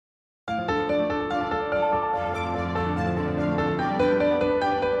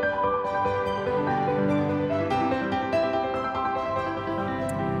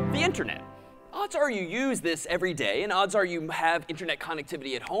internet. Odds are you use this every day, and odds are you have internet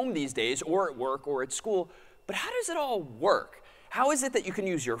connectivity at home these days, or at work, or at school. But how does it all work? How is it that you can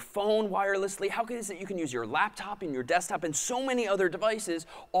use your phone wirelessly? How is it you can use your laptop and your desktop and so many other devices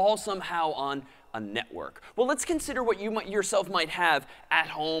all somehow on a network? Well, let's consider what you yourself might have at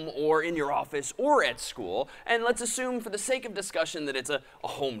home or in your office or at school. And let's assume for the sake of discussion that it's a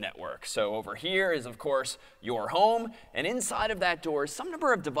home network. So over here is, of course, your home. And inside of that door is some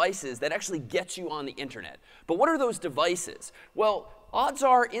number of devices that actually get you on the internet. But what are those devices? Well, odds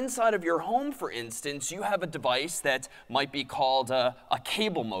are inside of your home, for instance, you have a device that might be called a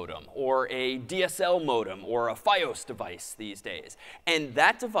cable modem or a DSL modem or a Fios device these days. And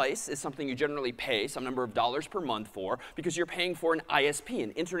that device is something you generally pay some number of dollars per month for because you're paying for an ISP,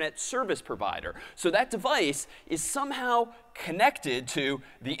 an internet service provider. So that device is somehow connected to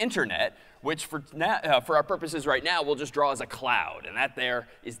the internet, which for our purposes right now, we'll just draw as a cloud. And that there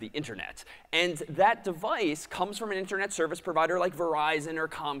is the internet. And that device comes from an internet service provider like Verizon or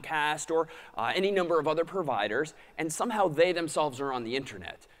Comcast or any number of other providers. And somehow they themselves are on the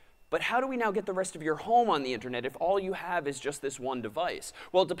internet. But how do we now get the rest of your home on the internet if all you have is just this one device?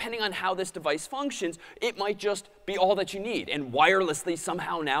 Well, depending on how this device functions, it might just be all that you need. And wirelessly,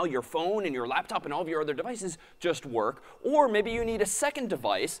 somehow now, your phone and your laptop and all of your other devices just work. Or maybe you need a second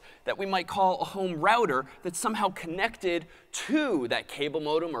device that we might call a home router that's somehow connected to that cable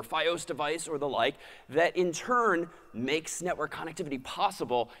modem or Fios device or the like, that in turn makes network connectivity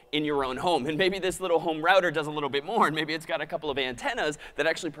possible in your own home. And maybe this little home router does a little bit more. And maybe it's got a couple of antennas that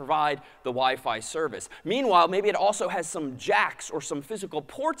actually provide the Wi-Fi service. Meanwhile, maybe it also has some jacks or some physical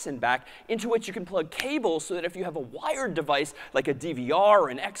ports in back into which you can plug cables so that if you have a wired device like a DVR or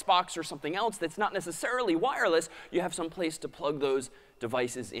an Xbox or something else that's not necessarily wireless, you have some place to plug those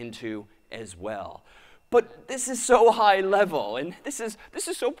devices into as well. But this is so high level, and this is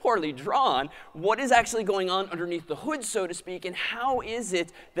so poorly drawn. What is actually going on underneath the hood, so to speak, and how is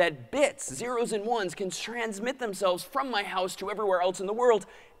it that bits, zeros and ones, can transmit themselves from my house to everywhere else in the world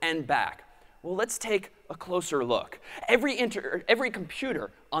and back? Well, let's take a closer look. Every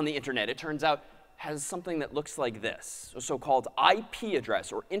computer on the internet, it turns out, has something that looks like this, a so-called IP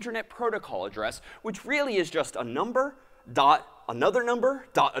address, or Internet Protocol address, which really is just a number, dot another number,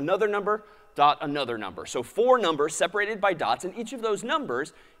 dot another number, dot another number. So 4 numbers separated by dots, and each of those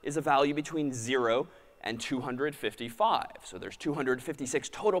numbers is a value between 0 and 255. So there's 256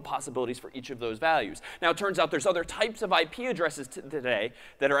 total possibilities for each of those values. Now, it turns out there's other types of IP addresses today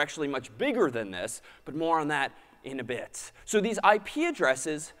that are actually much bigger than this, but more on that in a bit. So these IP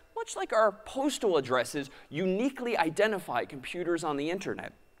addresses, much like our postal addresses, uniquely identify computers on the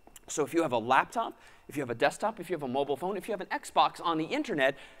internet. So if you have a laptop, if you have a desktop, if you have a mobile phone, if you have an Xbox on the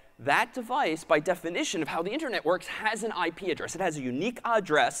internet, that device, by definition of how the internet works, has an IP address. It has a unique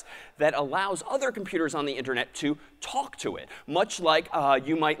address that allows other computers on the internet to talk to it. Much like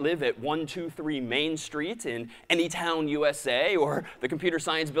you might live at 123 Main Street in Anytown, USA, or the Computer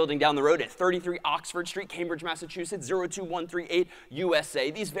Science Building down the road at 33 Oxford Street, Cambridge, Massachusetts, 02138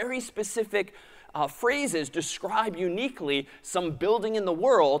 USA. These very specific phrases describe uniquely some building in the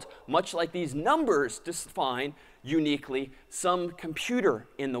world, much like these numbers define uniquely some computer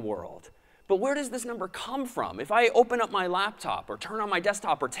in the world. But where does this number come from? If I open up my laptop or turn on my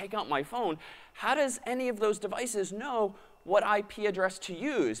desktop or take out my phone, how does any of those devices know what IP address to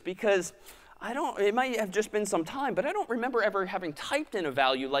use? Because it might have just been some time, but I don't remember ever having typed in a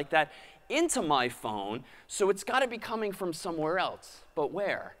value like that into my phone. So it's got to be coming from somewhere else. But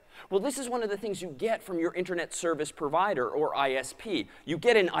where? Well, this is one of the things you get from your internet service provider, or ISP. You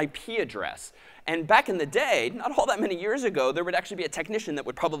get an IP address. And back in the day, not all that many years ago, there would actually be a technician that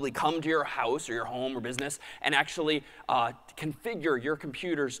would probably come to your house or your home or business and actually configure your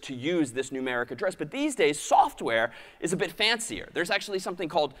computers to use this numeric address. But these days, software is a bit fancier. There's actually something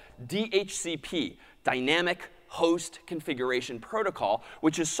called DHCP, Dynamic Host Configuration Protocol,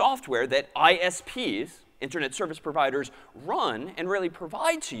 which is software that ISPs, internet service providers, run and really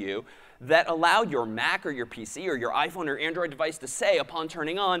provide to you that allow your Mac or your PC or your iPhone or Android device to say upon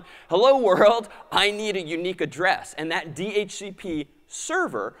turning on, hello world, I need a unique address. And that DHCP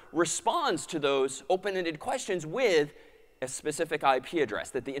server responds to those open-ended questions with a specific IP address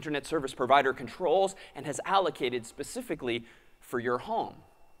that the internet service provider controls and has allocated specifically for your home.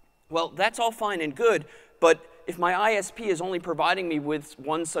 Well, that's all fine and good, but if my ISP is only providing me with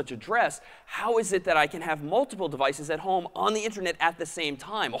one such address, how is it that I can have multiple devices at home on the internet at the same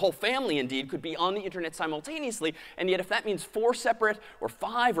time? A whole family, indeed, could be on the internet simultaneously. And yet, if that means 4 separate or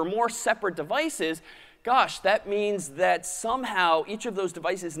 5 or more separate devices, gosh, that means that somehow each of those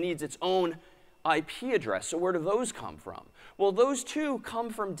devices needs its own IP address. So where do those come from? Well, those two come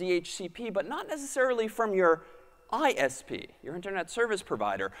from DHCP, but not necessarily from your ISP, your internet service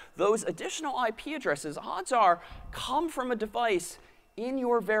provider. Those additional IP addresses, odds are, come from a device in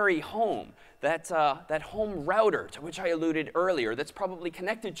your very home. That home router to which I alluded earlier, that's probably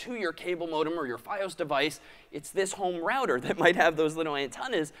connected to your cable modem or your Fios device. It's this home router that might have those little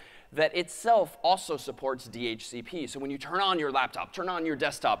antennas that itself also supports DHCP. So when you turn on your laptop, turn on your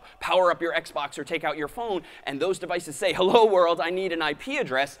desktop, power up your Xbox, or take out your phone, and those devices say, hello world, I need an IP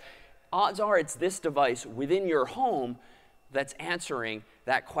address, odds are it's this device within your home that's answering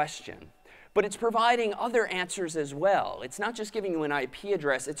that question. But it's providing other answers as well. It's not just giving you an IP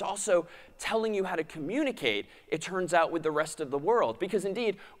address. It's also telling you how to communicate, it turns out, with the rest of the world. Because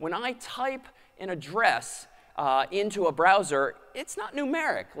indeed, when I type an address into a browser, it's not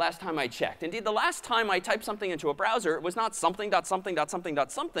numeric last time I checked. Indeed, the last time I typed something into a browser, it was not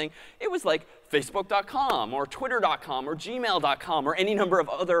something.something.something.something. It was like facebook.com or twitter.com or gmail.com or any number of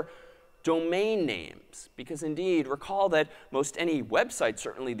other domain names. Because indeed, recall that most any website,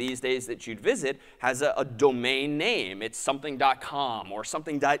 certainly these days, that you'd visit has a domain name. It's something.com or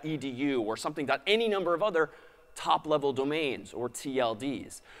something.edu or any number of other top-level domains, or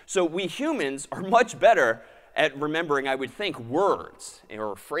TLDs. So we humans are much better at remembering, I would think, words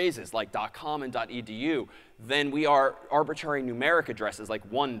or phrases like .com and .edu than we are arbitrary numeric addresses like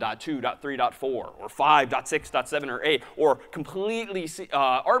 1.2.3.4 or 5.6.7 or 8, or completely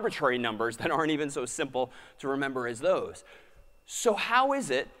arbitrary numbers that aren't even so simple to remember as those. So how is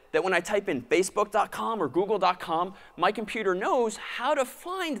it that when I type in facebook.com or google.com, my computer knows how to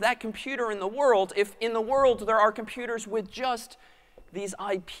find that computer in the world if in the world there are computers with just these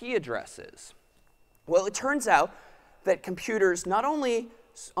IP addresses? Well, it turns out that computers not only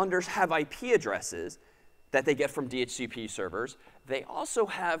have IP addresses that they get from DHCP servers, they also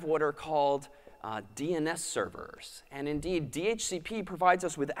have what are called DNS servers. And indeed, DHCP provides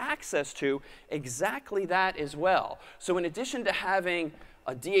us with access to exactly that as well. So in addition to having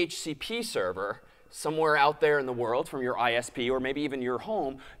a DHCP server somewhere out there in the world from your ISP or maybe even your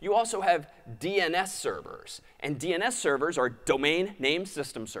home, you also have DNS servers. And DNS servers are domain name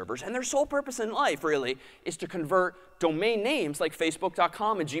system servers. And their sole purpose in life, really, is to convert domain names like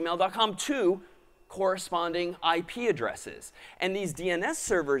facebook.com and gmail.com to corresponding IP addresses. And these DNS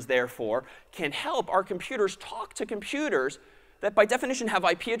servers, therefore, can help our computers talk to computers that by definition have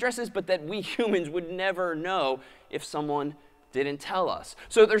IP addresses, but that we humans would never know if someone didn't tell us.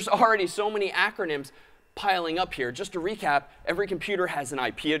 So there's already so many acronyms piling up here. Just to recap, every computer has an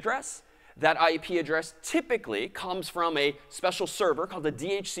IP address. That IP address typically comes from a special server called a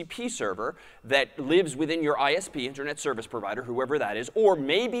DHCP server that lives within your ISP, internet service provider, whoever that is, or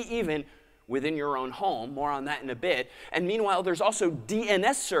maybe even within your own home. More on that in a bit. And meanwhile, there's also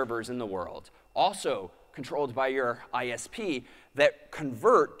DNS servers in the world, also controlled by your ISP, that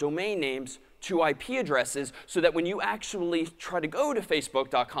convert domain names to IP addresses so that when you actually try to go to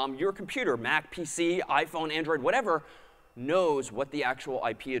facebook.com, your computer, Mac, PC, iPhone, Android, whatever, knows what the actual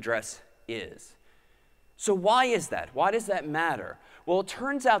IP address is. So why is that? Why does that matter? Well, it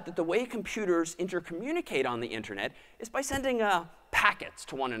turns out that the way computers intercommunicate on the internet is by sending packets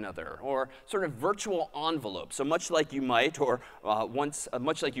to one another, or sort of virtual envelopes. So much like you might, or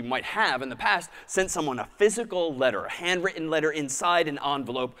much like you might have in the past, sent someone a physical letter, a handwritten letter inside an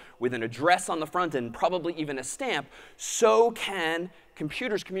envelope with an address on the front and probably even a stamp, so can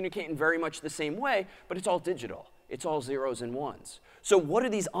computers communicate in very much the same way, but it's all digital. It's all zeros and ones. So what do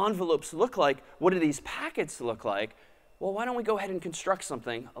these envelopes look like? What do these packets look like? Well, why don't we go ahead and construct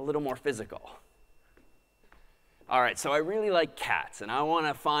something a little more physical? All right, so I really like cats, and I want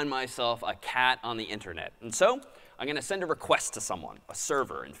to find myself a cat on the internet. And so I'm going to send a request to someone, a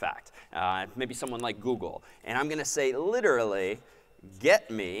server, in fact, maybe someone like Google. And I'm going to say, literally,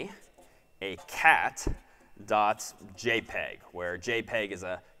 get me a cat.jpg, where JPEG is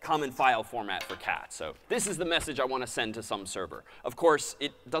a common file format for cats. So this is the message I want to send to some server. Of course,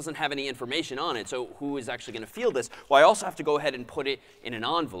 it doesn't have any information on it, so who is actually going to field this? Well, I also have to go ahead and put it in an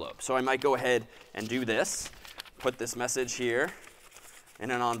envelope. So I might go ahead and do this. Put this message here in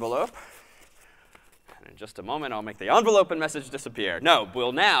an envelope. And in just a moment, I'll make the envelope and message disappear. No,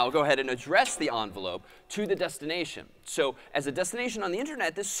 we'll now go ahead and address the envelope to the destination. So as a destination on the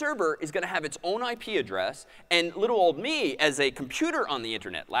internet, this server is going to have its own IP address. And little old me, as a computer on the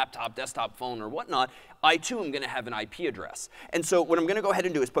internet, laptop, desktop, phone, or whatnot, I too am going to have an IP address. And so what I'm going to go ahead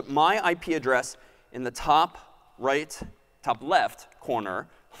and do is put my IP address in the top left corner.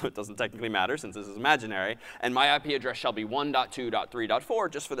 It doesn't technically matter since this is imaginary. And my IP address shall be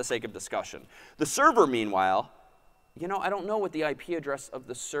 1.2.3.4 just for the sake of discussion. The server, meanwhile, you know, I don't know what the IP address of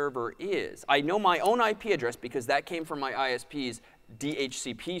the server is. I know my own IP address because that came from my ISP's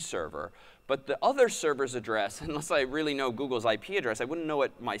DHCP server. But the other server's address, unless I really know Google's IP address, I wouldn't know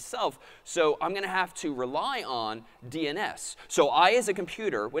it myself. So I'm going to have to rely on DNS. So I, as a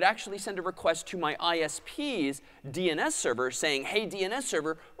computer, would actually send a request to my ISP's DNS server saying, hey, DNS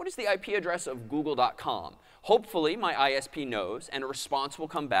server, what is the IP address of google.com? Hopefully, my ISP knows, and a response will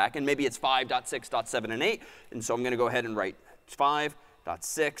come back. And maybe it's 5.6.7 and 8. And so I'm going to go ahead and write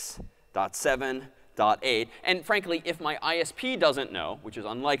 5.6.7.8. And frankly, if my ISP doesn't know, which is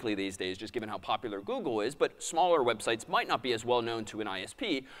unlikely these days just given how popular Google is, but smaller websites might not be as well known to an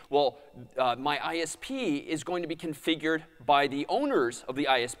ISP, well, my ISP is going to be configured by the owners of the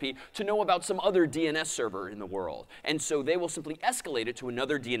ISP to know about some other DNS server in the world. And so they will simply escalate it to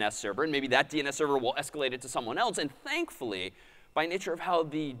another DNS server, and maybe that DNS server will escalate it to someone else. And thankfully, by nature of how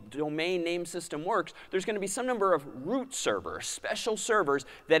the domain name system works, there's going to be some number of root servers, special servers,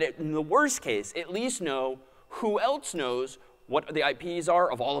 that in the worst case at least know who else knows what the IPs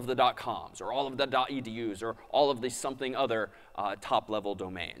are of all of the .coms, or all of the .edus, or all of the something other top-level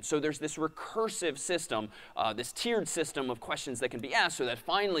domains. So there's this recursive system, this tiered system of questions that can be asked so that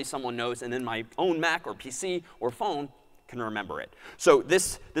finally someone knows, and then my own Mac or PC or phone can remember it. So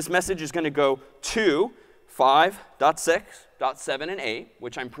this message is going to go to 5.6.7 and 8,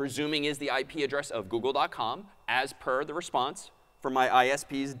 which I'm presuming is the IP address of google.com, as per the response from my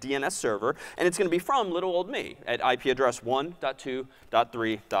ISP's DNS server. And it's going to be from little old me at IP address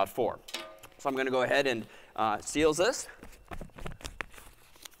 1.2.3.4. So I'm going to go ahead and seal this.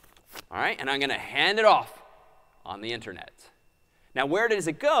 All right, and I'm going to hand it off on the internet. Now, where does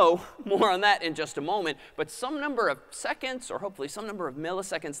it go? More on that in just a moment. But some number of seconds, or hopefully some number of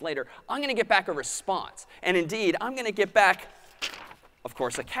milliseconds later, I'm going to get back a response. And indeed, I'm going to get back, of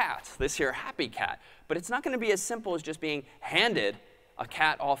course, a cat, this here happy cat. But it's not going to be as simple as just being handed a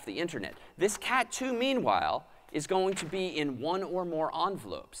cat off the internet. This cat, too, meanwhile, is going to be in one or more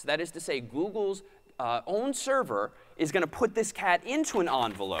envelopes. That is to say, Google's own server is going to put this cat into an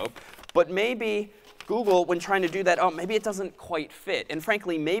envelope, but maybe Google, when trying to do that, maybe it doesn't quite fit. And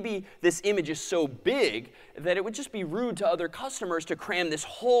frankly, maybe this image is so big that it would just be rude to other customers to cram this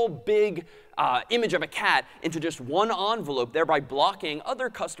whole big image of a cat into just one envelope, thereby blocking other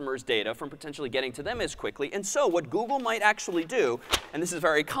customers' data from potentially getting to them as quickly. And so what Google might actually do, and this is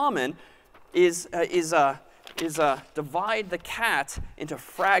very common, is divide the cat into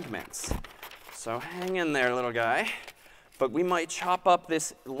fragments. So hang in there, little guy. But we might chop up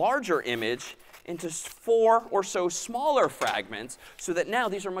this larger image into 4 or so smaller fragments so that now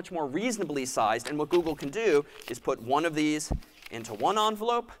these are much more reasonably sized. And what Google can do is put one of these into one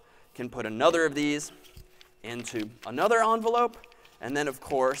envelope, can put another of these into another envelope. And then, of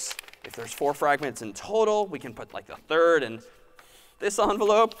course, if there's 4 fragments in total, we can put like the third in this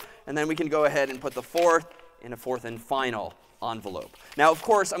envelope. And then we can go ahead and put the fourth in a fourth and final envelope. Now, of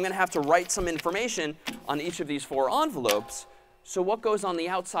course, I'm going to have to write some information on each of these 4 envelopes. So what goes on the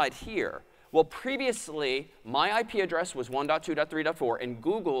outside here? Well, previously, my IP address was 1.2.3.4, and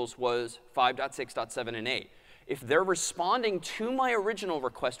Google's was 5.6.7 and 8. If they're responding to my original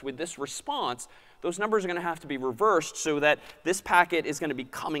request with this response, those numbers are going to have to be reversed so that this packet is going to be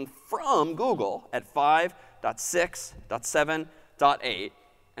coming from Google at 5.6.7.8,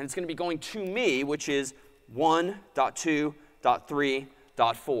 and it's going to be going to me, which is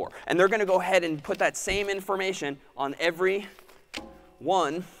 1.2.3.4. And they're going to go ahead and put that same information on every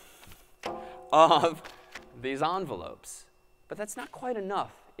one of these envelopes. But that's not quite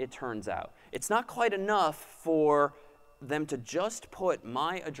enough, it turns out. It's not quite enough for them to just put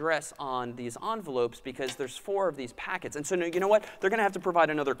my address on these envelopes because there's 4 of these packets. And so you know what? They're going to have to provide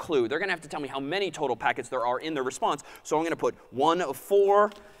another clue. They're going to have to tell me how many total packets there are in the response. So I'm going to put 1 of 4.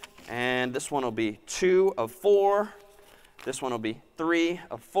 And this one will be 2 of 4. This one will be 3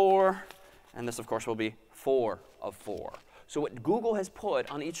 of 4. And this, of course, will be 4 of 4. So what Google has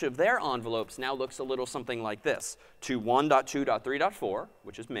put on each of their envelopes now looks a little something like this. To 1.2.3.4,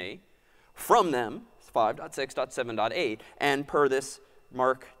 which is me. From them, 5.6.7.8. And per this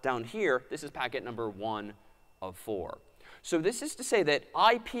mark down here, this is packet number 1 of 4. So this is to say that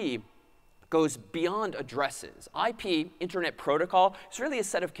IP goes beyond addresses. IP, Internet Protocol, is really a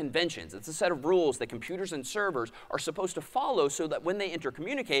set of conventions. It's a set of rules that computers and servers are supposed to follow so that when they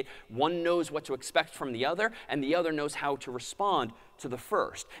intercommunicate, one knows what to expect from the other, and the other knows how to respond to the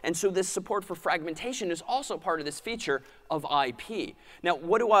first. And so this support for fragmentation is also part of this feature of IP. Now,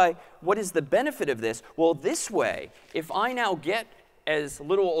 what is the benefit of this? Well, this way, if I now get, as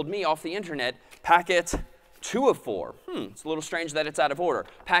little old me off the internet, packet 2 of 4. It's a little strange that it's out of order.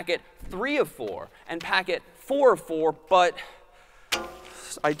 Packet 3 of 4 and packet 4 of 4, but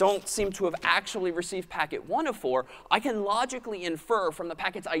I don't seem to have actually received packet 1 of 4, I can logically infer from the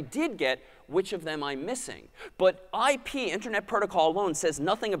packets I did get which of them I'm missing. But IP, Internet Protocol alone, says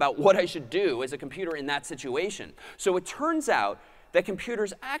nothing about what I should do as a computer in that situation. So it turns out that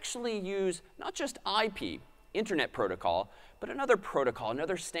computers actually use not just IP, Internet Protocol, but another protocol,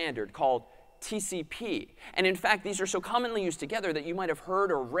 another standard called TCP. And in fact, these are so commonly used together that you might have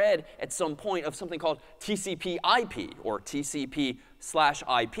heard or read at some point of something called TCP/IP, or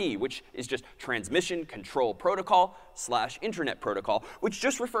TCP/IP, which is just Transmission Control Protocol / Internet Protocol, which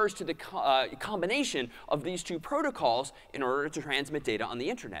just refers to the combination of these two protocols in order to transmit data on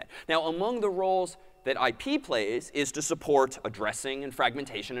the internet. Now, among the roles that IP plays is to support addressing and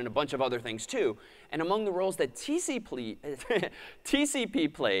fragmentation and a bunch of other things too. And among the roles that TCP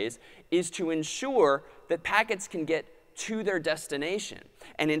plays is to ensure that packets can get to their destination.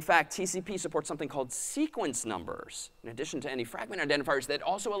 And in fact, TCP supports something called sequence numbers, in addition to any fragment identifiers, that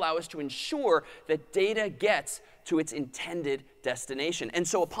also allow us to ensure that data gets to its intended destination. And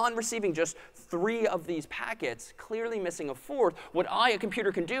so upon receiving just 3 of these packets, clearly missing a 4th, what a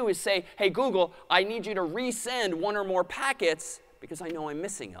computer can do is say, hey, Google, I need you to resend 1 or more packets because I know I'm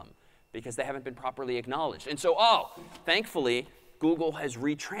missing them, because they haven't been properly acknowledged. And so, thankfully, Google has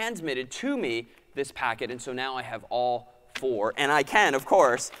retransmitted to me this packet, and so now I have all 4. And I can, of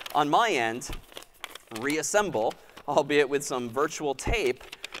course, on my end, reassemble, albeit with some virtual tape,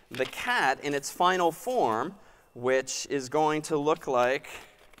 the cat in its final form, which is going to look like,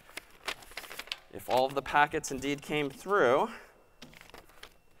 if all of the packets indeed came through,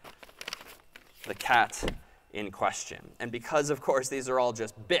 the cat in question. And because, of course, these are all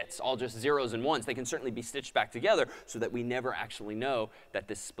just bits, all just zeros and ones, they can certainly be stitched back together so that we never actually know that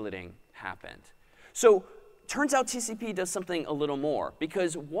this splitting happened. So turns out TCP does something a little more.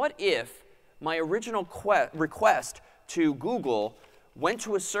 Because what if my original request to Google went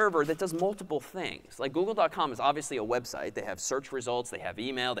to a server that does multiple things? Like Google.com is obviously a website. They have search results, they have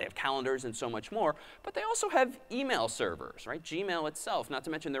email, they have calendars, and so much more. But they also have email servers, right? Gmail itself, not to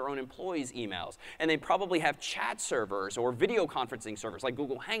mention their own employees' emails. And they probably have chat servers or video conferencing servers like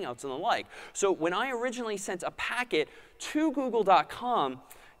Google Hangouts and the like. So when I originally sent a packet to Google.com,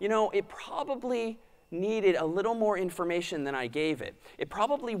 you know, it probably needed a little more information than I gave it. It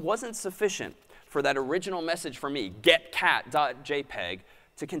probably wasn't sufficient for that original message for me, getcat.jpg,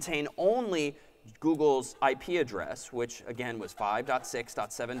 to contain only Google's IP address, which again was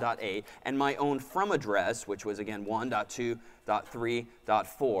 5.6.7.8, and my own from address, which was again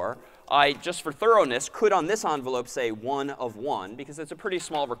 1.2.3.4. I, just for thoroughness, could on this envelope say 1 of 1, because it's a pretty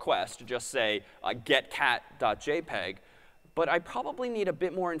small request to just say getcat.jpg. But I probably need a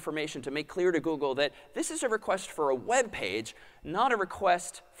bit more information to make clear to Google that this is a request for a web page, not a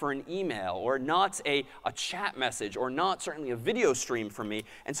request for an email, or not a chat message, or not certainly a video stream from me.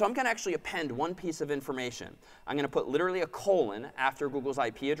 And so I'm going to actually append one piece of information. I'm going to put literally a colon after Google's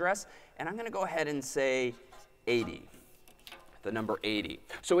IP address, and I'm going to go ahead and say 80, the number 80.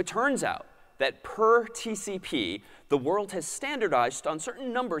 So it turns out that per TCP, the world has standardized on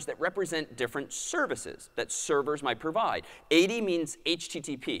certain numbers that represent different services that servers might provide. 80 means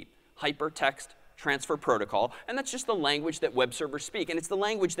HTTP, Hypertext Transfer Protocol. And that's just the language that web servers speak. And it's the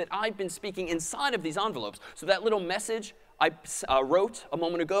language that I've been speaking inside of these envelopes. So that little message I wrote a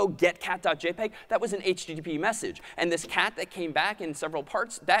moment ago, getcat.jpg, that was an HTTP message. And this cat that came back in several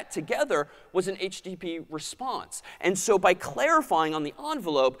parts, that together was an HTTP response. And so by clarifying on the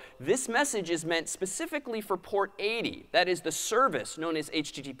envelope, this message is meant specifically for port 80. That is the service known as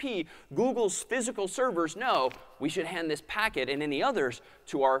HTTP. Google's physical servers know we should hand this packet and any others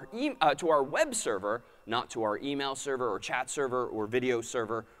to our web server, not to our email server or chat server or video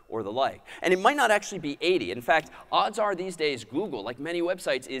server or the like. And it might not actually be 80. In fact, odds are these days Google, like many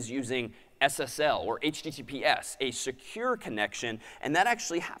websites, is using SSL or HTTPS, a secure connection. And that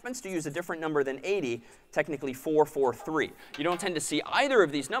actually happens to use a different number than 80, technically 443. You don't tend to see either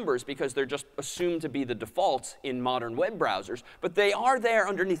of these numbers because they're just assumed to be the defaults in modern web browsers. But they are there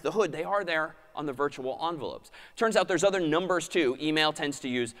underneath the hood. They are there on the virtual envelopes. Turns out there's other numbers too. Email tends to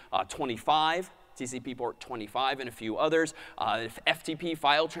use 25. TCP port 25 and a few others. FTP,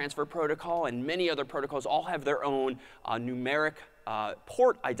 File Transfer Protocol, and many other protocols all have their own numeric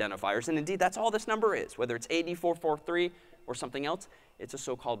port identifiers. And indeed, that's all this number is. Whether it's 8443 or something else, it's a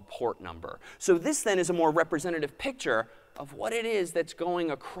so-called port number. So this then is a more representative picture of what it is that's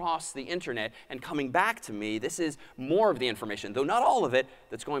going across the internet and coming back to me. This is more of the information, though not all of it,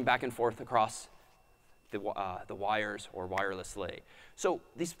 that's going back and forth across the wires or wirelessly. So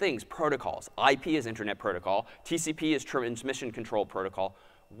these things, protocols, IP is Internet Protocol, TCP is Transmission Control Protocol.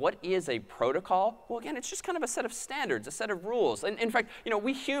 What is a protocol? Well, again, it's just kind of a set of standards, a set of rules. And in fact,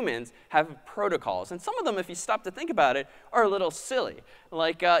 we humans have protocols. And some of them, if you stop to think about it, are a little silly.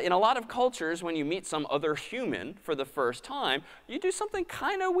 Like in a lot of cultures, when you meet some other human for the first time, you do something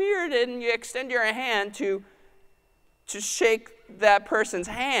kind of weird and you extend your hand to shake that person's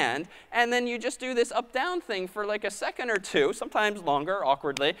hand, and then you just do this up-down thing for like a second or two, sometimes longer,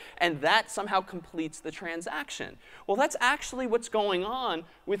 awkwardly, and that somehow completes the transaction. Well, that's actually what's going on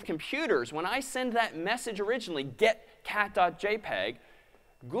with computers. When I send that message originally, get cat.jpg,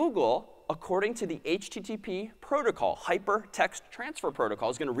 Google, according to the HTTP protocol, Hypertext Transfer Protocol,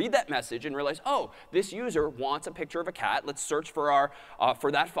 is going to read that message and realize, oh, this user wants a picture of a cat. Let's search for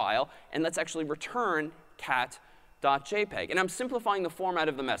that file, and let's actually return cat.jpg. And I'm simplifying the format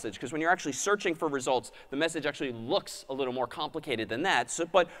of the message, because when you're actually searching for results, the message actually looks a little more complicated than that.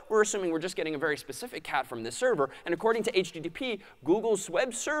 But we're assuming we're just getting a very specific cat from this server. And according to HTTP, Google's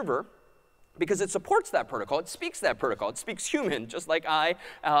web server, because it supports that protocol, it speaks that protocol, it speaks human, just like I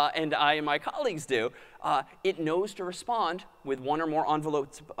and my colleagues do, it knows to respond with one or more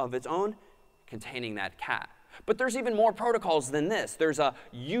envelopes of its own containing that cat. But there's even more protocols than this. There's a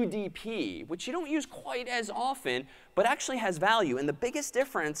UDP, which you don't use quite as often, but actually has value. And the biggest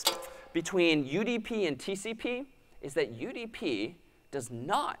difference between UDP and TCP is that UDP does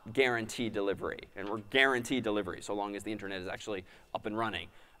not guarantee delivery. And we're guaranteed delivery so long as the internet is actually up and running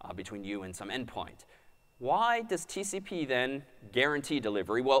between you and some endpoint. Why does TCP then guarantee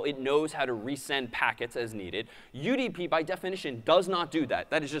delivery? Well, it knows how to resend packets as needed. UDP, by definition, does not do that.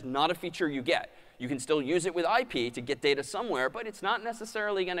 That is just not a feature you get. You can still use it with IP to get data somewhere, but it's not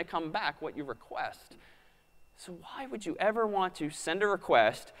necessarily going to come back what you request. So why would you ever want to send a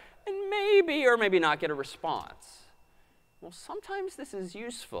request and maybe or maybe not get a response? Well, sometimes this is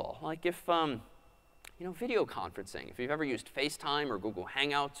useful. Like if, video conferencing. If you've ever used FaceTime or Google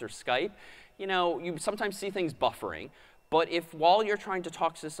Hangouts or Skype, you sometimes see things buffering. But if while you're trying to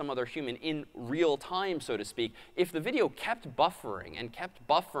talk to some other human in real time, so to speak, if the video kept buffering and kept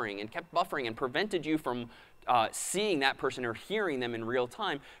buffering and kept buffering and prevented you from seeing that person or hearing them in real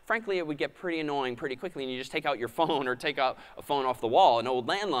time, frankly, it would get pretty annoying pretty quickly. And you just take out your phone or take out a phone off the wall, an old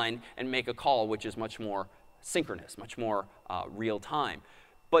landline, and make a call, which is much more synchronous, much more real time.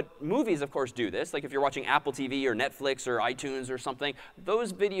 But movies, of course, do this. Like if you're watching Apple TV or Netflix or iTunes or something,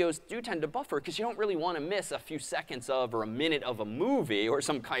 those videos do tend to buffer because you don't really want to miss a few seconds of or a minute of a movie or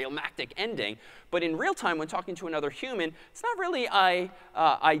some climactic ending. But in real time, when talking to another human, it's not really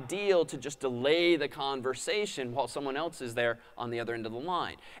ideal to just delay the conversation while someone else is there on the other end of the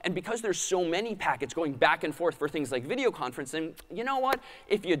line. And because there's so many packets going back and forth for things like video conferencing, you know what?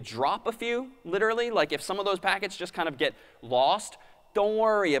 If you drop a few, literally, like if some of those packets just kind of get lost, don't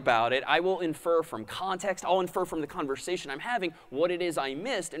worry about it. I will infer from context. I'll infer from the conversation I'm having what it is I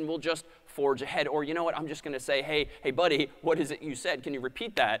missed, and we'll just forge ahead. Or you know what? I'm just going to say, hey, buddy, what is it you said? Can you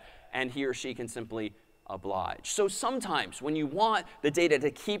repeat that? And he or she can simply oblige. So sometimes when you want the data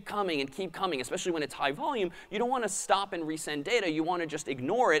to keep coming, especially when it's high volume, you don't want to stop and resend data. You want to just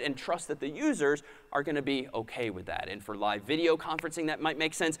ignore it and trust that the users are going to be OK with that. And for live video conferencing, that might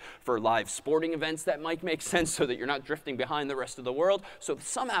make sense. For live sporting events, that might make sense so that you're not drifting behind the rest of the world. So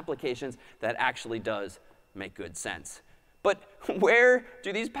some applications, that actually does make good sense. But where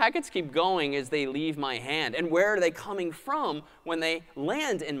do these packets keep going as they leave my hand? And where are they coming from when they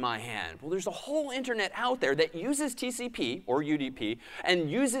land in my hand? Well, there's a whole internet out there that uses TCP or UDP and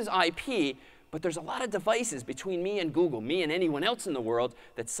uses IP, but there's a lot of devices between me and Google, me and anyone else in the world,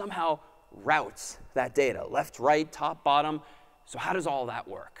 that somehow routes that data, left, right, top, bottom. So how does all that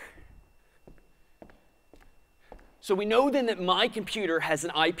work? So we know then that my computer has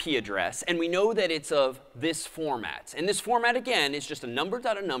an IP address, and we know that it's of this format. And this format, again, is just a number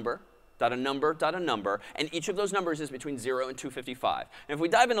dot a number dot a number dot a number, and each of those numbers is between 0 and 255. And if we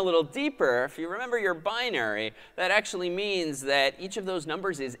dive in a little deeper, if you remember your binary, that actually means that each of those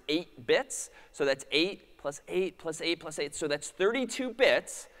numbers is 8 bits. So that's 8 plus 8 plus 8 plus 8. So that's 32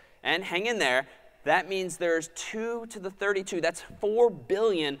 bits. And hang in there. That means there's 2 to the 32. That's 4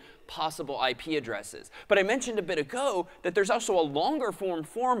 billion possible IP addresses. But I mentioned a bit ago that there's also a longer form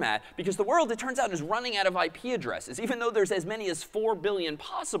format, because the world, it turns out, is running out of IP addresses. Even though there's as many as 4 billion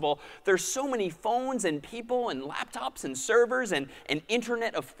possible, there's so many phones and people and laptops and servers and an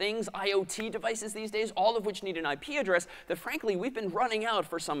Internet of Things, IoT devices these days, all of which need an IP address, that frankly, we've been running out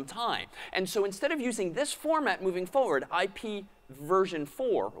for some time. And so instead of using this format moving forward, IP version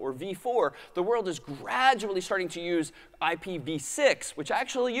 4 or v4, the world is gradually starting to use IPv6, which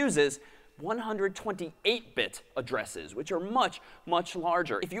actually uses 128-bit addresses, which are much, much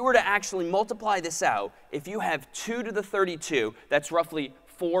larger. If you were to actually multiply this out, if you have 2 to the 32, that's roughly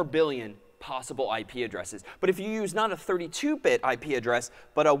 4 billion possible IP addresses. But if you use not a 32-bit IP address,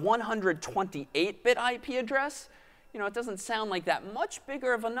 but a 128-bit IP address, it doesn't sound like that much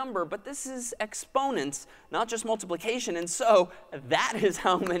bigger of a number, but this is exponents, not just multiplication. And so that is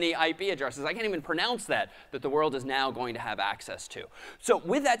how many IP addresses, I can't even pronounce that the world is now going to have access to. So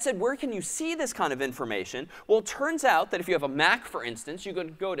with that said, where can you see this kind of information? Well, it turns out that if you have a Mac, for instance, you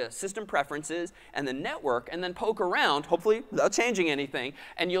could go to System Preferences and the Network and then poke around, hopefully without changing anything,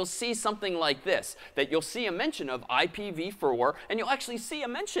 and you'll see something like this, that you'll see a mention of IPv4, and you'll actually see a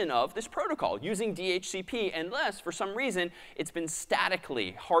mention of this protocol using DHCP, unless for some reason it's been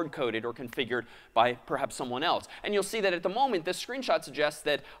statically hard-coded or configured by perhaps someone else. And you'll see that at the moment, this screenshot suggests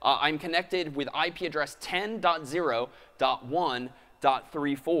that I'm connected with IP address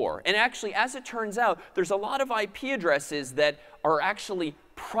 10.0.1.34. And actually, as it turns out, there's a lot of IP addresses that are actually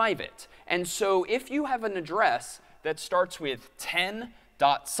private. And so if you have an address that starts with 10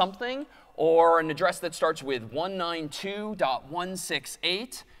 dot something, or an address that starts with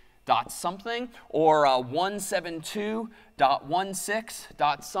 192.168 dot something, or 172.16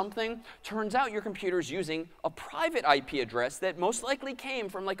 dot something, turns out your computer's using a private IP address that most likely came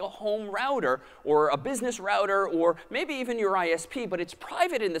from like a home router or a business router or maybe even your ISP, but it's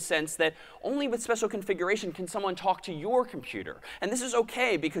private in the sense that only with special configuration can someone talk to your computer. And this is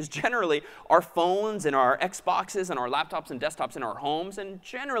OK because generally our phones and our Xboxes and our laptops and desktops in our homes and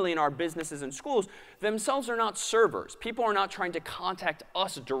generally in our businesses and schools themselves are not servers. People are not trying to contact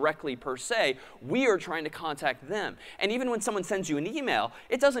us directly per se. We are trying to contact them. And even when someone sends you an email,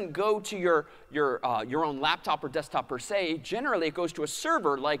 it doesn't go to your own laptop or desktop per se. Generally, it goes to a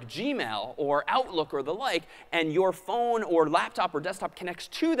server like Gmail or Outlook or the like, and your phone or laptop or desktop connects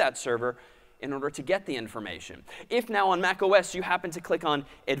to that server in order to get the information. If now on Mac OS you happen to click on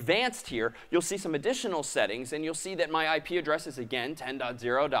Advanced here, you'll see some additional settings, and you'll see that my IP address is again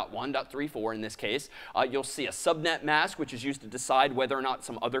 10.0.1.34 in this case. You'll see a subnet mask, which is used to decide whether or not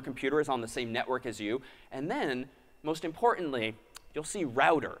some other computer is on the same network as you. And then, most importantly, you'll see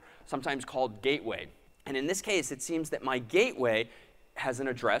router, sometimes called gateway. And in this case, it seems that my gateway has an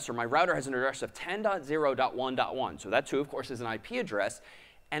address, or my router has an address of 10.0.1.1. So that too, of course, is an IP address.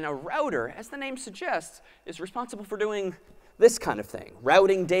 And a router, as the name suggests, is responsible for doing this kind of thing,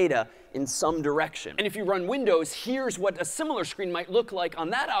 routing data in some direction. And if you run Windows, here's what a similar screen might look like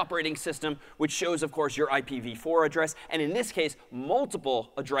on that operating system, which shows, of course, your IPv4 address, and in this case, multiple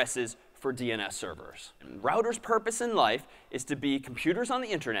addresses for DNS servers. And routers' purpose in life is to be computers on the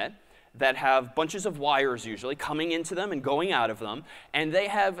internet that have bunches of wires usually coming into them and going out of them. And they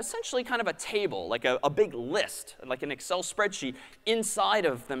have essentially kind of a table, like a big list, like an Excel spreadsheet inside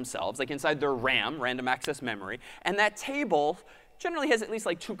of themselves, like inside their RAM, random access memory. And that table generally has at least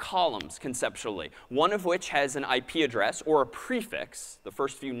like 2 columns conceptually, one of which has an IP address or a prefix, the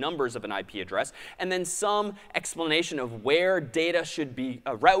first few numbers of an IP address, and then some explanation of where data should be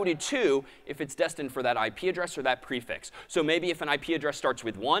routed to if it's destined for that IP address or that prefix. So maybe if an IP address starts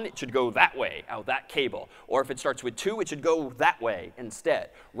with 1, it should go that way, out that cable. Or if it starts with 2, it should go that way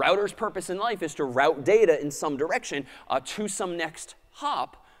instead. Router's purpose in life is to route data in some direction to some next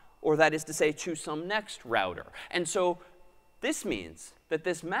hop, or that is to say, to some next router. And so this means that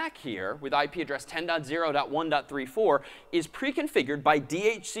this Mac here with IP address 10.0.1.34 is pre-configured by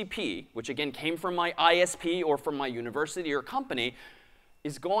DHCP, which again came from my ISP or from my university or company,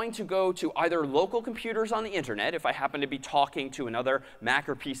 is going to go to either local computers on the internet, if I happen to be talking to another Mac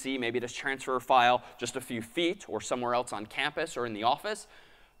or PC, maybe to transfer a file just a few feet or somewhere else on campus or in the office.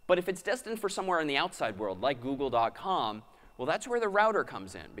 But if it's destined for somewhere in the outside world, like google.com, well, that's where the router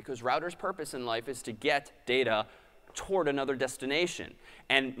comes in, because router's purpose in life is to get data toward another destination.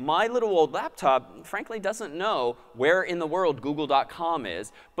 And my little old laptop, frankly, doesn't know where in the world google.com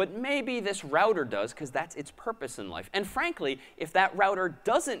is, but maybe this router does, because that's its purpose in life. And frankly, if that router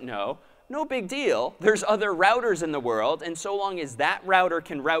doesn't know, no big deal. There's other routers in the world, and so long as that router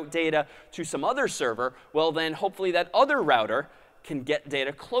can route data to some other server, well, then hopefully that other router can get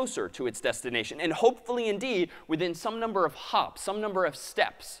data closer to its destination. And hopefully, indeed, within some number of hops, some number of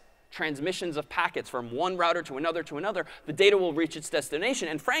steps, transmissions of packets from one router to another, the data will reach its destination.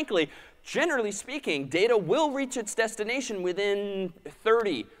 And frankly, generally speaking, data will reach its destination within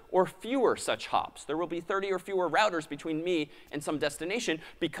 30 or fewer such hops. There will be 30 or fewer routers between me and some destination,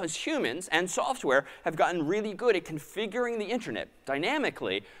 because humans and software have gotten really good at configuring the internet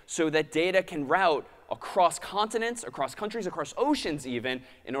dynamically so that data can route across continents, across countries, across oceans even,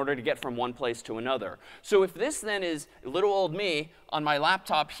 in order to get from one place to another. So if this then is little old me on my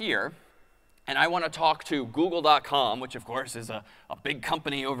laptop here, and I want to talk to Google.com, which of course is a big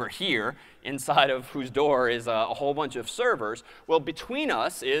company over here, inside of whose door is a whole bunch of servers, well, between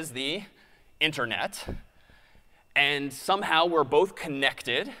us is the internet. And somehow we're both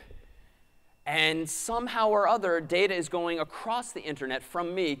connected. And somehow or other, data is going across the internet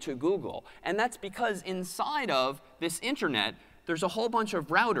from me to Google. And that's because inside of this internet, there's a whole bunch of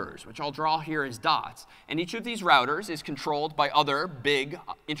routers, which I'll draw here as dots. And each of these routers is controlled by other big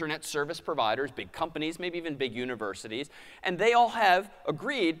internet service providers, big companies, maybe even big universities. And they all have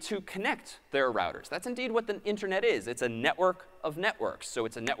agreed to connect their routers. That's indeed what the internet is. It's a network of networks. So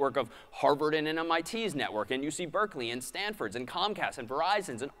it's a network of Harvard and MIT's network, and UC Berkeley, and Stanford's, and Comcast, and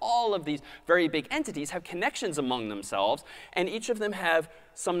Verizon's, and all of these very big entities have connections among themselves, and each of them have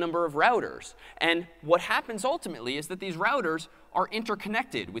some number of routers. And what happens ultimately is that these routers are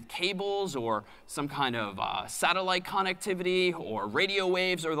interconnected with cables or some kind of satellite connectivity or radio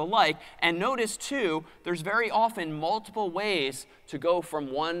waves or the like. And notice, too, there's very often multiple ways to go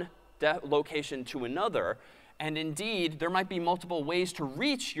from one location to another. And indeed, there might be multiple ways to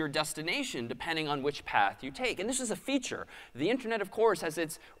reach your destination depending on which path you take. And this is a feature. The internet, of course, has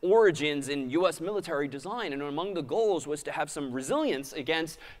its origins in US military design. And among the goals was to have some resilience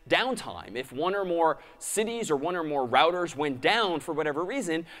against downtime. If one or more cities or one or more routers went down for whatever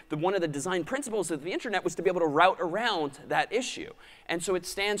reason, one of the design principles of the internet was to be able to route around that issue. And so it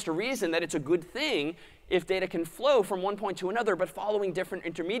stands to reason that it's a good thing if data can flow from one point to another, but following different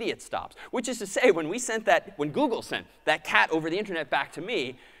intermediate stops. Which is to say, when Google sent that cat over the internet back to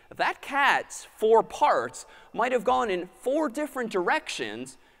me, that cat's 4 parts might have gone in 4 different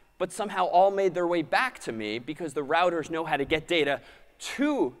directions, but somehow all made their way back to me because the routers know how to get data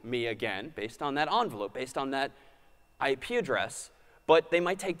to me again, based on that envelope, based on that IP address. But they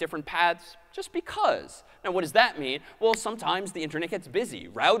might take different paths just because. Now, what does that mean? Well, sometimes the internet gets busy.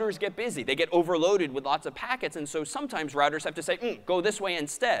 Routers get busy. They get overloaded with lots of packets. And so sometimes routers have to say, go this way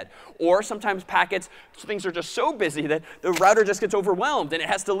instead. Or sometimes things are just so busy that the router just gets overwhelmed. And it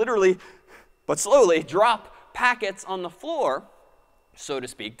has to literally, but slowly, drop packets on the floor, so to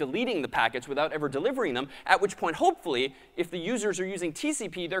speak, deleting the packets without ever delivering them, at which point, hopefully, if the users are using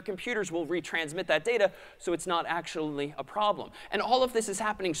TCP, their computers will retransmit that data, so it's not actually a problem. And all of this is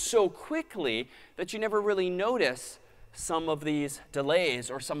happening so quickly that you never really notice some of these delays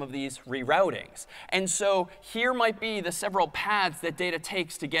or some of these reroutings. And so here might be the several paths that data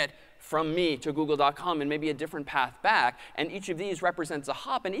takes to get from me to Google.com and maybe a different path back. And each of these represents a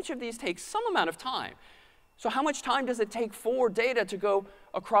hop, and each of these takes some amount of time. So how much time does it take for data to go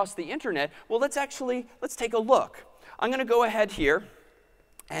across the internet? Well, let's take a look. I'm going to go ahead here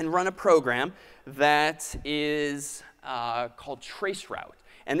and run a program that is called traceroute.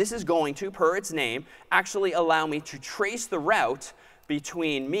 And this is going to, per its name, actually allow me to trace the route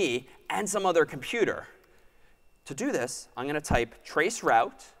between me and some other computer. To do this, I'm going to type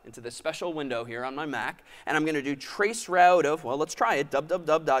traceroute into this special window here on my Mac. And I'm going to do traceroute of, well, let's try it,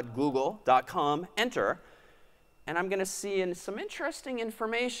 www.google.com, enter. And I'm going to see some interesting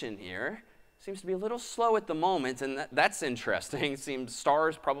information here. Seems to be a little slow at the moment, and that's interesting. It seems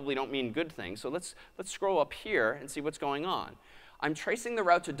stars probably don't mean good things. So let's scroll up here and see what's going on. I'm tracing the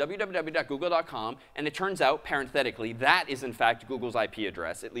route to www.google.com, and it turns out, parenthetically, that is in fact Google's IP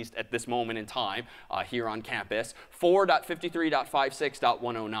address, at least at this moment in time here on campus,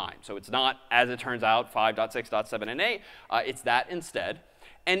 4.53.56.109. So it's not, as it turns out, 5.6.7 and 8. It's that instead.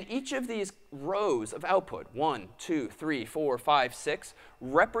 And each of these rows of output, 1, 2, 3, 4, 5, 6,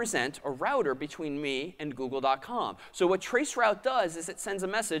 represent a router between me and Google.com. So what traceroute does is it sends a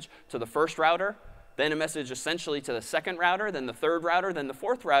message to the first router, then a message essentially to the second router, then the third router, then the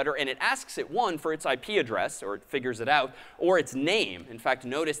fourth router, and it asks it, one, for its IP address, or it figures it out, or its name. In fact,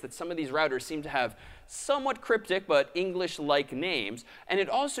 notice that some of these routers seem to have somewhat cryptic but English-like names. And it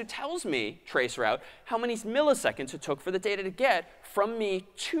also tells me, traceroute, how many milliseconds it took for the data to get from me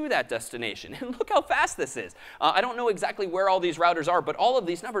to that destination. And look how fast this is. I don't know exactly where all these routers are, but all of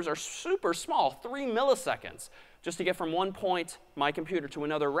these numbers are super small, 3 milliseconds, just to get from one point, my computer, to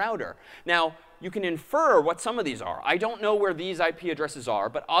another router. Now, you can infer what some of these are. I don't know where these IP addresses are,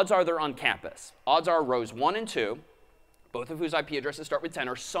 but odds are they're on campus. Odds are rows 1 and 2, both of whose IP addresses start with 10,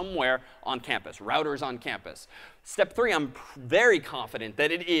 are somewhere on campus, routers on campus. Step 3, I'm very confident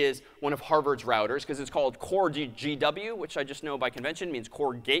that it is one of Harvard's routers because it's called Core GW, which I just know by convention means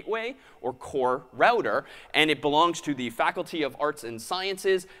Core Gateway or Core Router. And it belongs to the Faculty of Arts and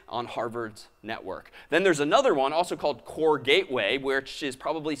Sciences on Harvard's network. Then there's another one also called Core Gateway, which is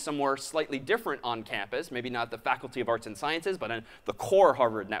probably somewhere slightly different on campus. Maybe not the Faculty of Arts and Sciences, but on the core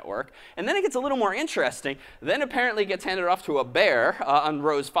Harvard network. And then it gets a little more interesting. Then apparently it gets handed off to a bear on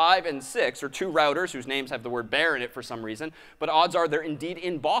rows 5 and 6, or 2 routers whose names have the word bear in it for some reason. But odds are they're indeed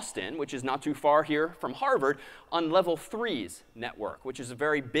in Boston, which is not too far here from Harvard, on level 3's network, which is a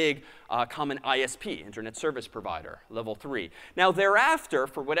very big common ISP, Internet Service Provider, level 3. Now thereafter,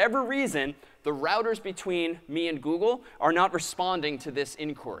 for whatever reason, the routers between me and Google are not responding to this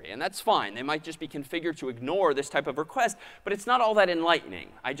inquiry. And that's fine. They might just be configured to ignore this type of request. But it's not all that enlightening.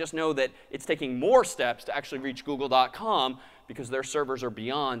 I just know that it's taking more steps to actually reach google.com because their servers are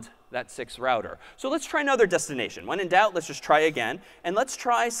beyond that 6th router. So let's try another destination. When in doubt, let's just try again. And let's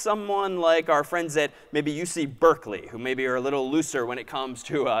try someone like our friends at maybe UC Berkeley, who maybe are a little looser when it comes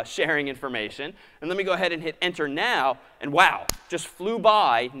to sharing information. And let me go ahead and hit Enter now. And wow, just flew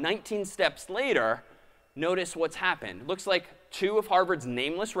by 19 steps later. Notice what's happened. It looks like 2 of Harvard's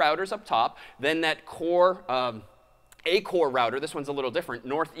nameless routers up top. Then that core a core router, this one's a little different,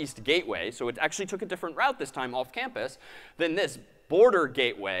 Northeast Gateway. So it actually took a different route this time off campus than this border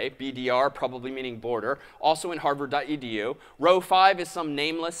gateway, BDR, probably meaning border, also in harvard.edu. Row 5 is some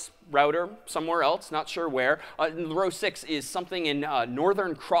nameless router somewhere else, not sure where. Row 6 is something in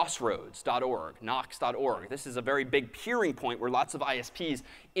northerncrossroads.org, knox.org. This is a very big peering point where lots of ISPs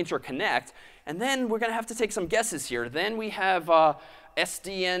interconnect. And then we're going to have to take some guesses here. Then we have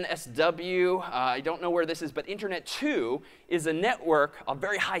SDN, SW, I don't know where this is, but Internet 2 is a network, a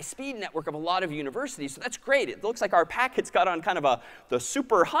very high-speed network of a lot of universities. So that's great. It looks like our packets got on kind of the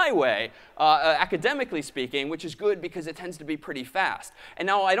super highway, academically speaking, which is good because it tends to be pretty fast. And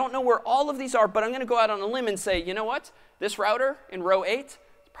now I don't know where all of these are, but I'm going to go out on a limb and say, you know what? This router in row 8 is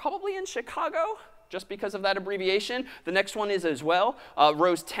probably in Chicago, just because of that abbreviation. The next one is as well.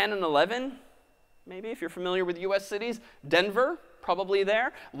 Rows 10 and 11, maybe if you're familiar with US cities. Denver, probably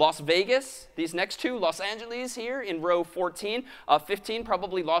there. Las Vegas, these next 2, Los Angeles here in row 14. 15,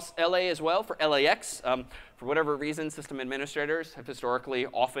 probably LA as well for LAX. For whatever reason, system administrators have historically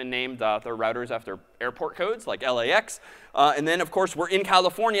often named their routers after airport codes, like LAX. And then, of course, we're in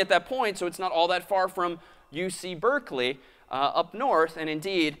California at that point, so it's not all that far from UC Berkeley up north. And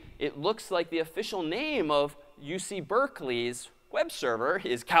indeed, it looks like the official name of UC Berkeley's web server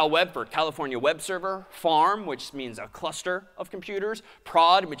is CalWeb for California Web Server, Farm, which means a cluster of computers,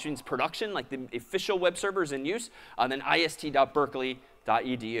 Prod, which means production, like the official web servers in use, and then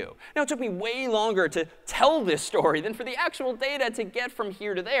ist.berkeley.edu. Now, it took me way longer to tell this story than for the actual data to get from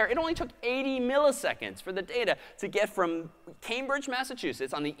here to there. It only took 80 milliseconds for the data to get from Cambridge,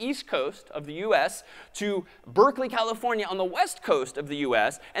 Massachusetts, on the east coast of the US, to Berkeley, California, on the west coast of the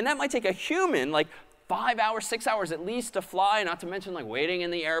US. And that might take a human, like 5 hours, 6 hours at least to fly, not to mention like waiting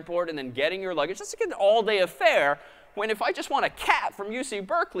in the airport and then getting your luggage. Just to get an all-day affair, when if I just want a cat from UC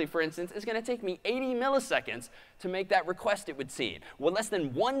Berkeley, for instance, it's going to take me 80 milliseconds to make that request, it would seem. Well, less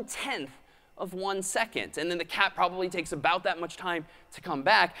than 1/10 of 1 second. And then the cat probably takes about that much time to come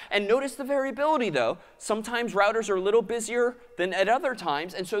back. And notice the variability, though. Sometimes routers are a little busier than at other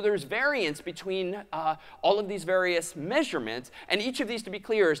times. And so there's variance between all of these various measurements. And each of these, to be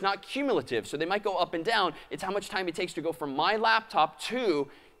clear, is not cumulative. So they might go up and down. It's how much time it takes to go from my laptop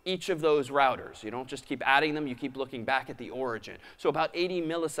to each of those routers. You don't just keep adding them. You keep looking back at the origin. So about 80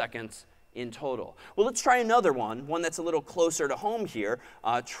 milliseconds in total. Well, let's try another one that's a little closer to home here.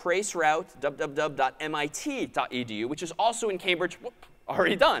 Traceroute, www.mit.edu, which is also in Cambridge. Whoop,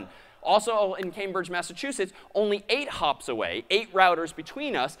 already done. Also in Cambridge, Massachusetts, only 8 hops away, 8 routers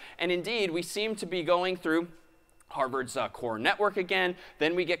between us. And indeed, we seem to be going through Harvard's core network again.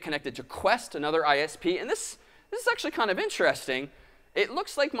 Then we get connected to Quest, another ISP. And this is actually kind of interesting. It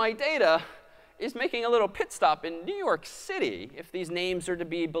looks like my data is making a little pit stop in New York City, if these names are to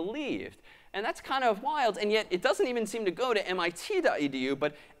be believed. And that's kind of wild. And yet, it doesn't even seem to go to mit.edu,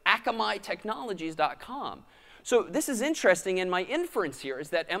 but akamai-technologies.com. So this is interesting. And my inference here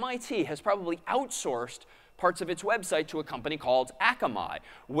is that MIT has probably outsourced parts of its website to a company called Akamai,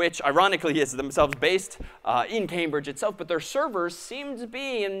 which ironically is themselves based in Cambridge itself, but their servers seem to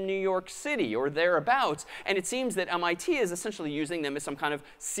be in New York City or thereabouts. And it seems that MIT is essentially using them as some kind of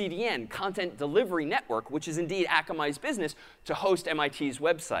CDN, content delivery network, which is indeed Akamai's business, to host MIT's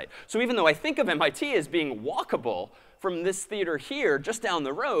website. So even though I think of MIT as being walkable from this theater here, just down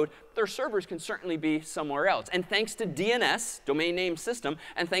the road, their servers can certainly be somewhere else. And thanks to DNS, domain name system,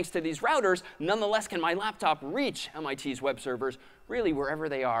 and thanks to these routers, nonetheless can my laptop reach MIT's web servers really wherever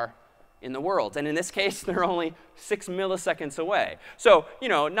they are in the world. And in this case, they're only 6 milliseconds away. So,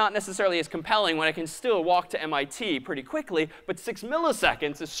 not necessarily as compelling when I can still walk to MIT pretty quickly, but 6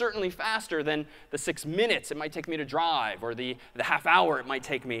 milliseconds is certainly faster than the 6 minutes it might take me to drive or the half hour it might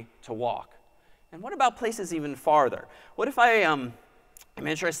take me to walk. And what about places even farther? What if I am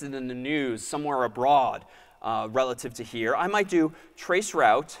interested in the news somewhere abroad relative to here? I might do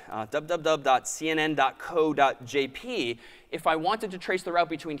traceroute, www.cnn.co.jp, if I wanted to trace the route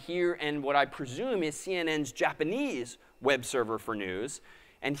between here and what I presume is CNN's Japanese web server for news.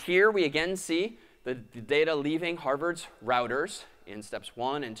 And here we again see the data leaving Harvard's routers in steps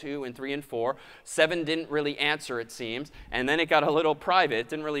 1 and 2 and 3 and 4. 7 didn't really answer, it seems. And then it got a little private,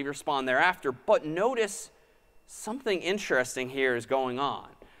 didn't really respond thereafter. But notice something interesting here is going on.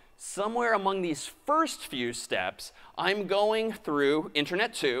 Somewhere among these first few steps, I'm going through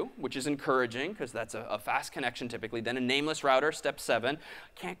Internet 2, which is encouraging because that's a fast connection typically. Then a nameless router, step 7.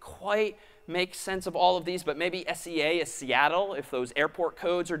 Can't quite make sense of all of these, but maybe SEA is Seattle, if those airport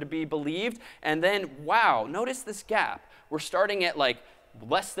codes are to be believed. And then, wow, notice this gap. We're starting at like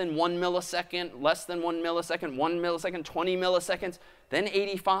less than 1 millisecond, less than 1 millisecond, 1 millisecond, 20 milliseconds, then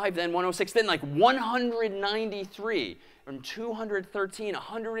 85, then 106, then like 193. From 213,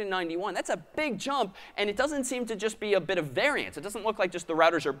 191. That's a big jump. And it doesn't seem to just be a bit of variance. It doesn't look like just the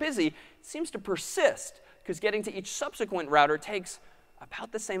routers are busy. It seems to persist, because getting to each subsequent router takes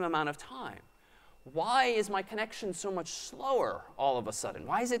about the same amount of time. Why is my connection so much slower all of a sudden?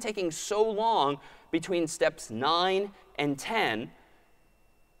 Why is it taking so long between steps 9 and 10?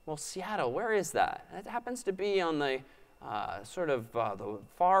 Well, Seattle, where is that? That happens to be on the the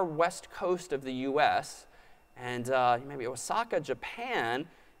far west coast of the US. And maybe Osaka, Japan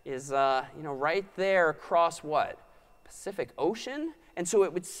is right there across what? Pacific Ocean? And so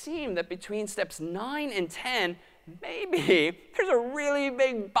it would seem that between steps 9 and 10, maybe there's a really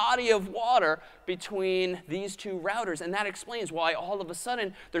big body of water between these two routers. And that explains why all of a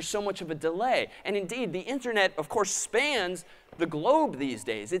sudden there's so much of a delay. And indeed, the internet, of course, spans the globe these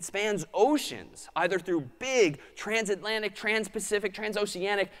days. It spans oceans, either through big transatlantic, transpacific,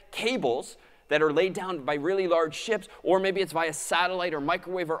 transoceanic cables that are laid down by really large ships, or maybe it's via satellite or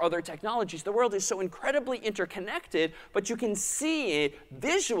microwave or other technologies. The world is so incredibly interconnected, but you can see it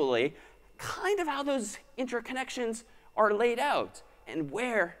visually kind of how those interconnections are laid out and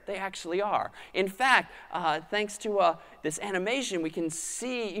where they actually are. In fact, thanks to this animation, we can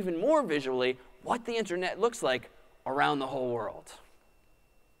see even more visually what the internet looks like around the whole world.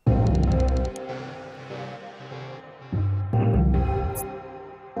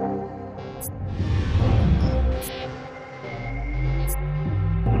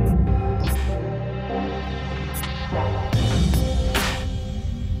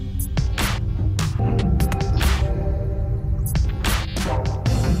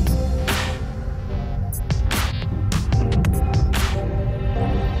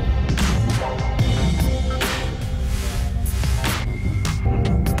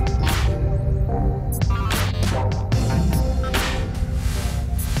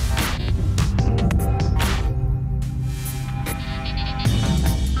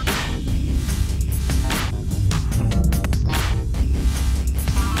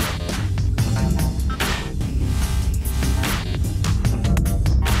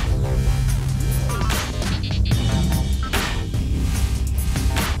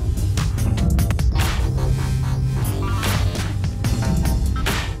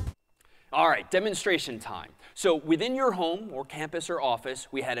 Demonstration time. So within your home or campus or office,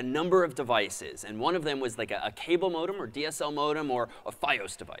 we had a number of devices. And one of them was like a cable modem or DSL modem or a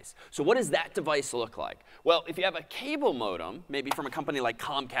Fios device. So what does that device look like? Well, if you have a cable modem, maybe from a company like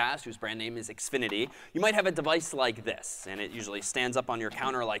Comcast, whose brand name is Xfinity, you might have a device like this. And it usually stands up on your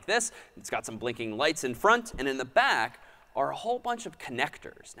counter like this. It's got some blinking lights in front. And in the back are a whole bunch of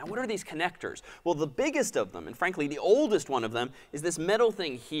connectors. Now, what are these connectors? Well, the biggest of them, and frankly the oldest one of them, is this metal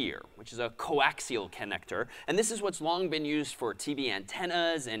thing here, which is a coaxial connector. And this is what's long been used for TV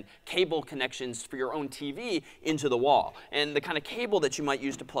antennas and cable connections for your own TV into the wall. And the kind of cable that you might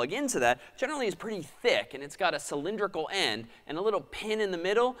use to plug into that generally is pretty thick, and it's got a cylindrical end and a little pin in the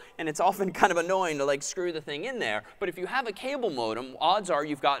middle, and it's often kind of annoying to like screw the thing in there. But if you have a cable modem, odds are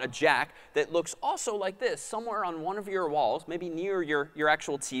you've got a jack that looks also like this, somewhere on one of your walls, maybe near your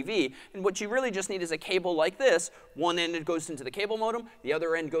actual TV. And what you really just need is a cable like this. One end it goes into the cable modem, the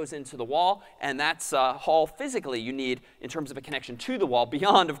other end goes into the wall, and that's all physically you need in terms of a connection to the wall,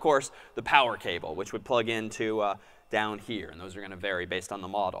 beyond, of course, the power cable, which would plug into down here. And those are going to vary based on the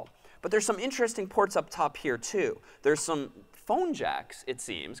model. But there's some interesting ports up top here, too. There's some phone jacks, it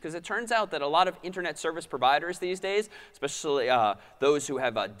seems, because it turns out that a lot of internet service providers these days, especially those who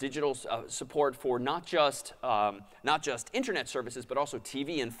have digital support for not just internet services, but also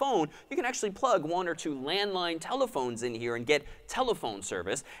TV and phone, you can actually plug 1 or 2 landline telephones in here and get telephone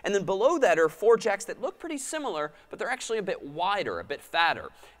service. And then below that are 4 jacks that look pretty similar, but they're actually a bit wider, a bit fatter.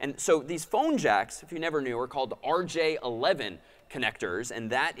 And so these phone jacks, if you never knew, are called RJ11 connectors, and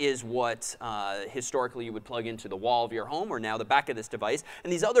that is what historically you would plug into the wall of your home, or now the back of this device.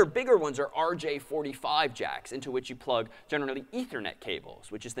 And these other bigger ones are RJ45 jacks, into which you plug generally Ethernet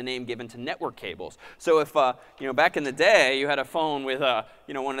cables, which is the name given to network cables. So if back in the day you had a phone with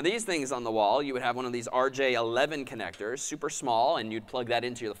one of these things on the wall, you would have one of these RJ11 connectors, super small, and you'd plug that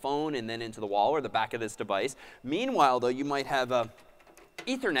into your phone and then into the wall or the back of this device. Meanwhile, though, you might have a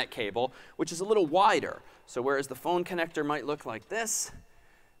Ethernet cable, which is a little wider. So whereas the phone connector might look like this,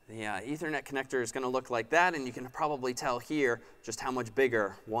 the Ethernet connector is going to look like that. And you can probably tell here just how much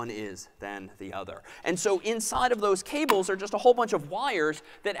bigger one is than the other. And so inside of those cables are just a whole bunch of wires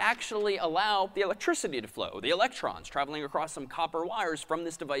that actually allow the electricity to flow, the electrons traveling across some copper wires from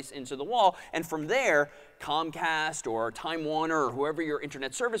this device into the wall. And from there, Comcast or Time Warner or whoever your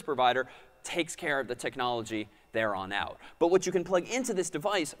internet service provider takes care of the technology there on out. But what you can plug into this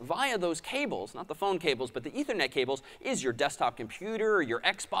device via those cables, not the phone cables, but the Ethernet cables, is your desktop computer or your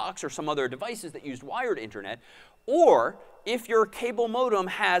Xbox or some other devices that use wired internet. Or if your cable modem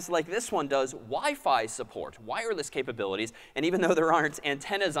has, like this one does, Wi-Fi support, wireless capabilities, and even though there aren't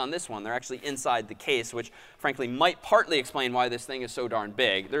antennas on this one, they're actually inside the case, which frankly might partly explain why this thing is so darn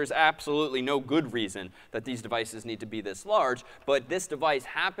big. There's absolutely no good reason that these devices need to be this large, but this device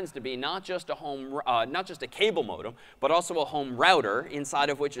happens to be not just a cable modem, but also a home router, inside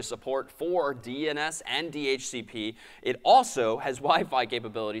of which is support for DNS and DHCP. It also has Wi-Fi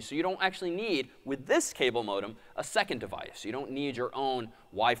capabilities, so you don't actually need, with this cable modem, a second device. You don't need your own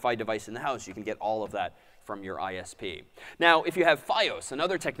Wi-Fi device in the house. You can get all of that from your ISP. Now, if you have Fios,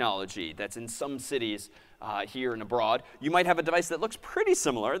 another technology that's in some cities here and abroad, you might have a device that looks pretty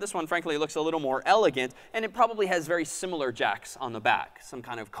similar. This one, frankly, looks a little more elegant, and it probably has very similar jacks on the back. Some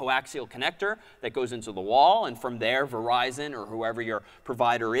kind of coaxial connector that goes into the wall, and from there, Verizon or whoever your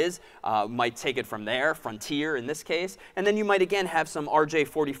provider is might take it from there, Frontier in this case. And then you might, again, have some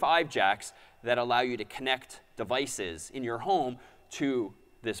RJ45 jacks that allow you to connect devices in your home to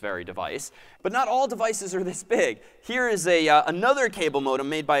this very device. But not all devices are this big. Here is another cable modem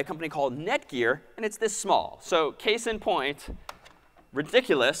made by a company called Netgear, and it's this small. So case in point,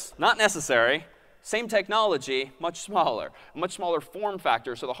 ridiculous, not necessary, same technology, much smaller. A much smaller form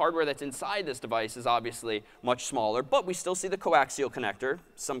factor, so the hardware that's inside this device is obviously much smaller. But we still see the coaxial connector,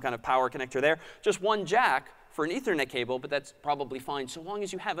 some kind of power connector there. Just one jack for an Ethernet cable, but that's probably fine so long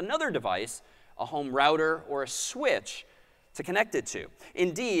as you have another device, a home router or a switch, to connect it to.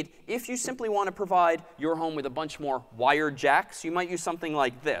 Indeed, if you simply want to provide your home with a bunch more wired jacks, you might use something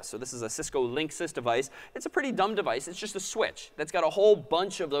like this. So this is a Cisco Linksys device. It's a pretty dumb device. It's just a switch that's got a whole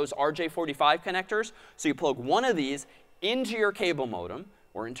bunch of those RJ45 connectors. So you plug one of these into your cable modem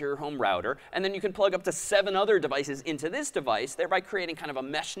or into your home router, and then you can plug up to 7 other devices into this device, thereby creating kind of a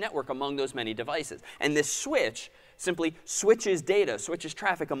mesh network among those many devices. And this switch simply switches data, switches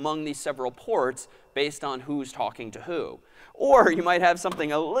traffic among these several ports based on who's talking to who. Or you might have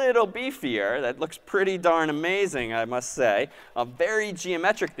something a little beefier that looks pretty darn amazing, I must say. Very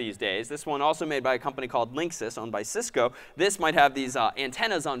geometric these days. This one also made by a company called Linksys, owned by Cisco. This might have these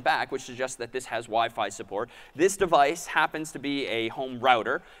antennas on back, which suggests that this has Wi-Fi support. This device happens to be a home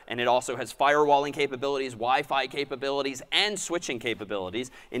router, and it also has firewalling capabilities, Wi-Fi capabilities, and switching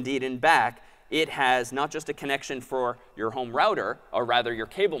capabilities. Indeed, in back, it has not just a connection for your home router, or rather your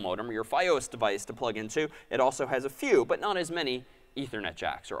cable modem or your Fios device to plug into. It also has a few, but not as many, Ethernet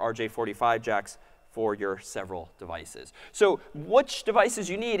jacks or RJ45 jacks for your several devices. So which devices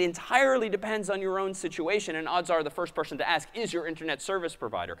you need entirely depends on your own situation. And odds are the first person to ask is your internet service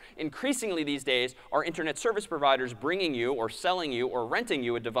provider. Increasingly these days, are internet service providers bringing you or selling you or renting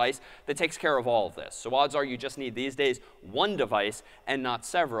you a device that takes care of all of this. So odds are you just need these days one device and not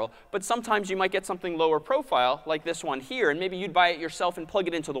several. But sometimes you might get something lower profile like this one here. And maybe you'd buy it yourself and plug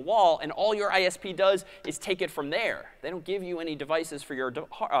it into the wall. And all your ISP does is take it from there. They don't give you any devices for your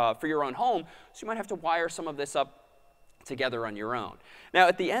own home. So you might have to wire some of this up together on your own. Now,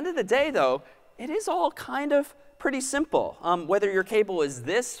 at the end of the day, though, it is all kind of pretty simple. Whether your cable is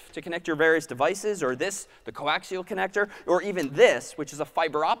this to connect your various devices, or this, the coaxial connector, or even this, which is a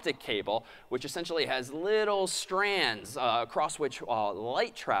fiber optic cable, which essentially has little strands across which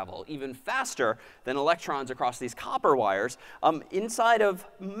light travel even faster than electrons across these copper wires. Inside of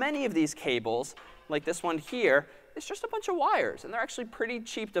many of these cables, like this one here, it's just a bunch of wires. And they're actually pretty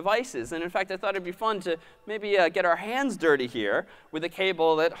cheap devices. And in fact, I thought it'd be fun to maybe get our hands dirty here with a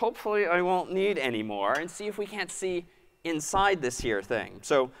cable that hopefully I won't need anymore, and see if we can't see inside this here thing.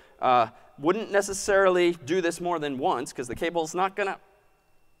 So wouldn't necessarily do this more than once, because the cable's not going to,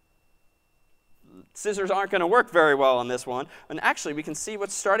 scissors aren't going to work very well on this one. And actually, we can see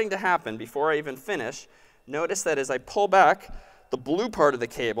what's starting to happen before I even finish. Notice that as I pull back the blue part of the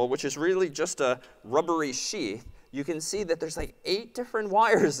cable, which is really just a rubbery sheath, you can see that there's like 8 different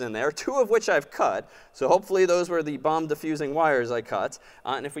wires in there, 2 of which I've cut. So hopefully those were the bomb diffusing wires I cut.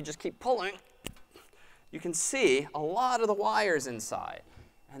 And if we just keep pulling, you can see a lot of the wires inside.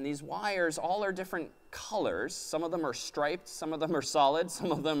 And these wires all are different colors. Some of them are striped, some of them are solid, some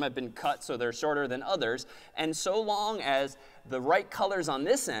of them have been cut so they're shorter than others. And so long as the right colors on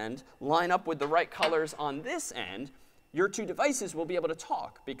this end line up with the right colors on this end, your 2 devices will be able to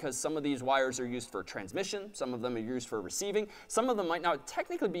talk, because some of these wires are used for transmission, some of them are used for receiving, some of them might not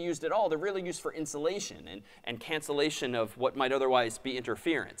technically be used at all. They're really used for insulation and cancellation of what might otherwise be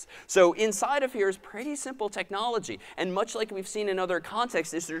interference. So inside of here is pretty simple technology. And much like we've seen in other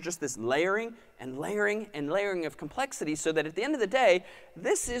contexts, there's just this layering and layering and layering of complexity, so that at the end of the day,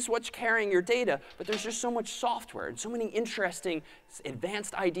 this is what's carrying your data. But there's just so much software and so many interesting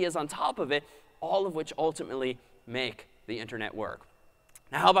advanced ideas on top of it, all of which ultimately make the internet work.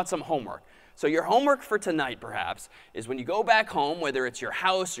 Now, how about some homework? So your homework for tonight, perhaps, is when you go back home, whether it's your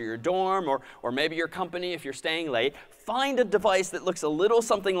house or your dorm or maybe your company if you're staying late, find a device that looks a little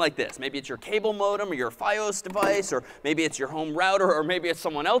something like this. Maybe it's your cable modem or your Fios device, or maybe it's your home router, or maybe it's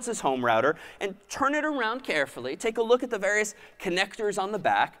someone else's home router, and turn it around carefully. Take a look at the various connectors on the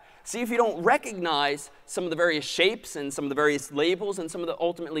back. See if you don't recognize some of the various shapes and some of the various labels and some of the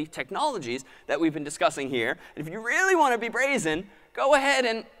ultimately technologies that we've been discussing here. And if you really want to be brazen, go ahead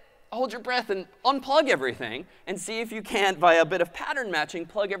and hold your breath and unplug everything and see if you can't, via a bit of pattern matching,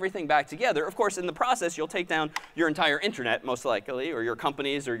 plug everything back together. Of course, in the process, you'll take down your entire internet, most likely, or your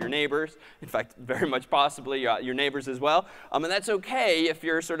companies or your neighbors. In fact, very much possibly your neighbors as well. And that's OK if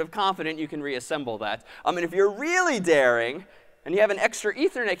you're sort of confident you can reassemble that. And if you're really daring, and you have an extra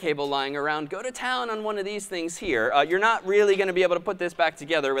Ethernet cable lying around, go to town on one of these things here. You're not really going to be able to put this back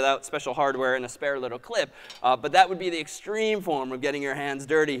together without special hardware and a spare little clip. But that would be the extreme form of getting your hands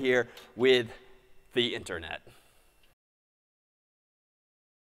dirty here with the internet.